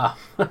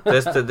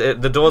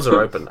 The doors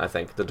are open. I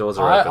think the doors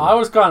are open. I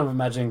was kind of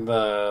imagining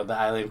the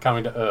alien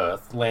coming to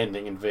Earth,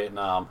 landing in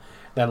Vietnam,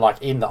 then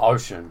like in the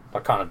ocean,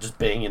 like kind of just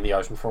being in the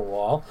ocean for a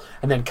while,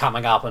 and then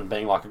coming up and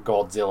being like a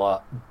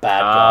Godzilla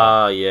bad guy.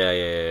 Ah,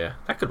 yeah.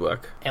 That could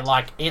work. And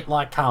it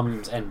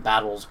comes and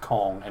battles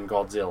Kong and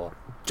Godzilla.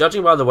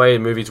 Judging by the way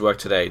movies work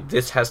today,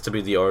 this has to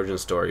be the origin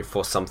story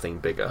for something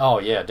bigger. Oh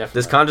yeah, definitely.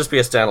 This can't just be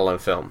a standalone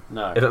film.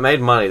 No. If it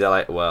made money, they're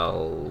like,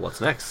 well, what's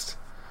next?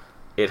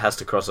 It has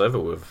to cross over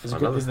with Is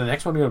another the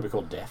next one going to be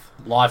called Death?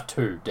 Live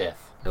 2,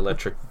 Death.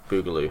 Electric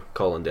Boogaloo,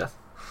 Death.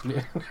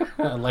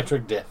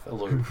 Electric Death.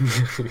 Illusion.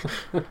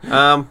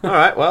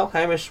 Alright, well,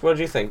 Hamish, what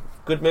do you think?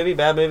 Good movie,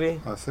 bad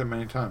movie? I said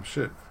many times,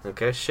 shit.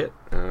 Okay, shit.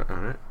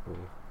 Alright.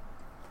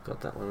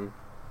 Got that one.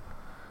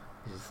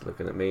 He's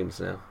looking at memes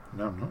now.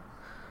 No, I'm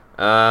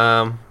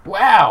not.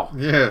 Wow!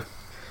 Yeah.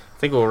 I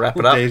think we'll wrap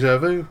it up. Deja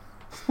vu.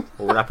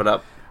 We'll wrap it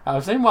up.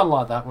 I've seen one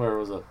like that where it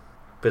was a...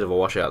 Bit of a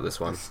washout, this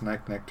A one.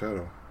 snake neck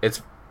turtle.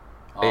 It's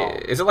Oh,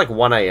 Is it like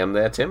 1 a.m.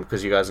 there, Tim?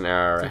 Because you guys are an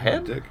hour Take my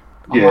ahead? dick.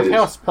 Yeah, like it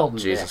how is. it's spelled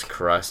Jesus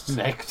Christ.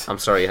 Necked. I'm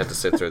sorry you had to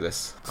sit through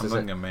this. I'm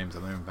looking at memes.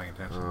 I'm not even paying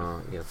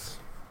attention. Yes.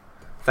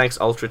 Thanks,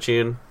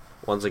 UltraTune,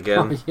 once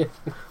again, Yeah.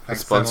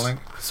 Thanks, spons-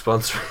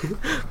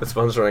 Centrelink. for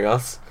sponsoring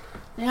us.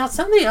 Now,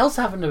 something else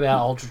happened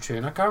about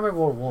UltraTune. I can't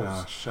remember what it was.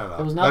 Oh, shut up.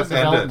 There was another Let's end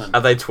it. development.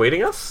 Are they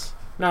tweeting us?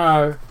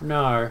 No.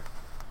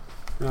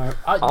 Did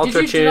I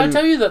UltraTune-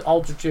 tell you that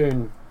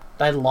UltraTune,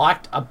 they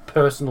liked a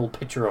personal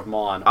picture of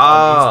mine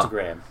Ah. on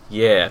Instagram?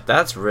 Yeah,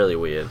 that's really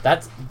weird.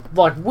 That's,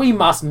 like, we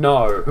must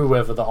know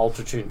whoever the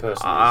UltraTune person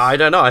is. I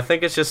don't know. I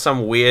think it's just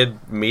some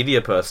weird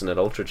media person at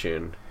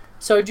UltraTune.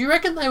 So, do you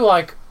reckon they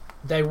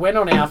went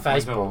on our I got a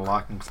Facebook?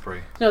 liking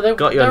spree. No, they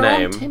Got your were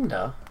name. on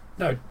Tinder.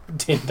 No,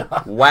 Tinder.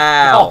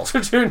 Wow.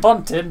 UltraTune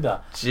on Tinder.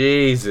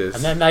 Jesus.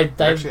 And then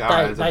they Actually,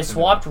 alright, they it's a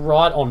swiped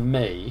right on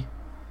me,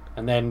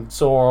 and then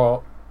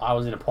saw I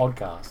was in a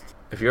podcast.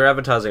 If you're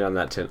advertising on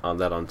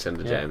that on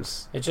Tinder, Yeah.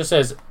 James, It just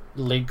says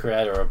lead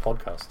creator of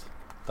podcast.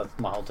 That's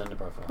my whole Tinder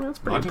profile.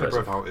 that's My pretty Tinder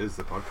impressive. profile is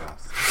the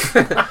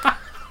podcast.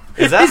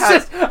 Is that It's how,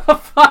 just a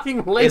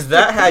fucking link. is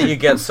that how you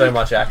get so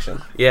much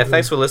action? Yeah.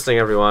 Thanks for listening,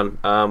 everyone.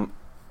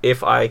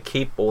 If I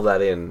keep all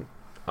that in,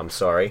 I'm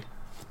sorry.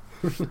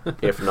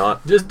 If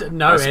not, Just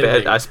no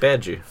editing. I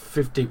spared you.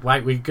 50.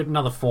 Wait, we got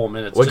another 4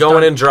 minutes. We're Just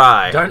going don't- in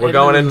dry. don't We're edit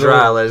going it in at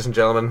dry, all. ladies and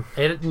gentlemen.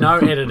 No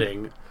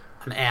editing.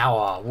 An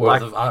hour worth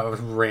Like- of I was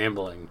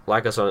rambling.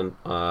 Like us on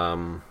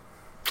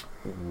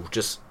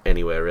just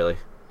anywhere really.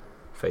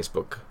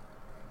 Facebook.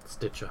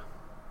 Stitcher.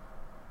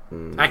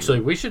 Mm. Actually,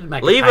 we should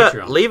make Leave a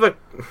Patreon. leave a.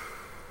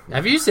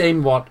 Have you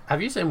seen what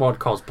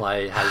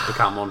cosplay has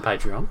become on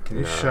Patreon? Can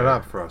you shut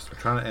up for us? We're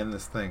trying to end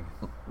this thing.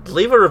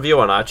 Leave a review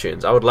on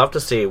iTunes. I would love to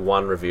see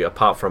one review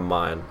apart from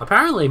mine.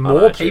 Apparently,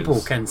 more iTunes.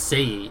 people can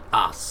see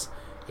us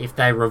if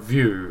they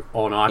review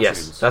on iTunes.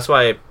 Yes, that's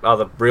why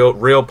other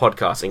real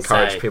podcasts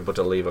encourage Say people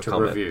to leave a to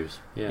comment. reviews.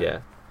 Yeah. Yeah.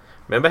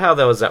 Remember how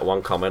there was that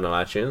one comment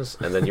on iTunes,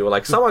 and then you were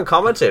like, "Someone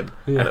commented,"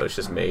 Yeah. and it was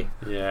just me.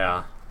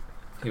 Yeah.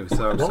 He was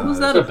so excited. What was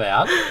that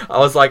about? I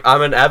was like,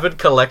 "I'm an avid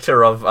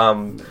collector of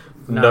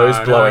nose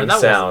blowing that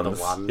sounds." wasn't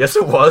the one. Yes,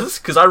 it was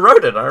because I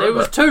wrote it. I There remember.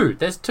 was two.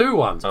 There's two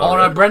ones. Oh, Oh,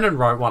 no, really? Brendan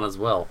wrote one as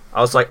well.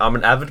 I was like, "I'm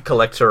an avid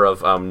collector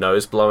of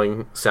nose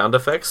blowing sound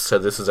effects, so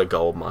this is a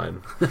gold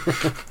mine."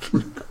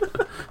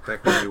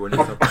 Back when you were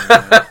just up on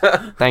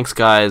the- Thanks,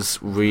 guys.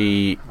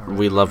 We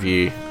love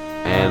you,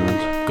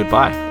 and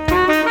goodbye.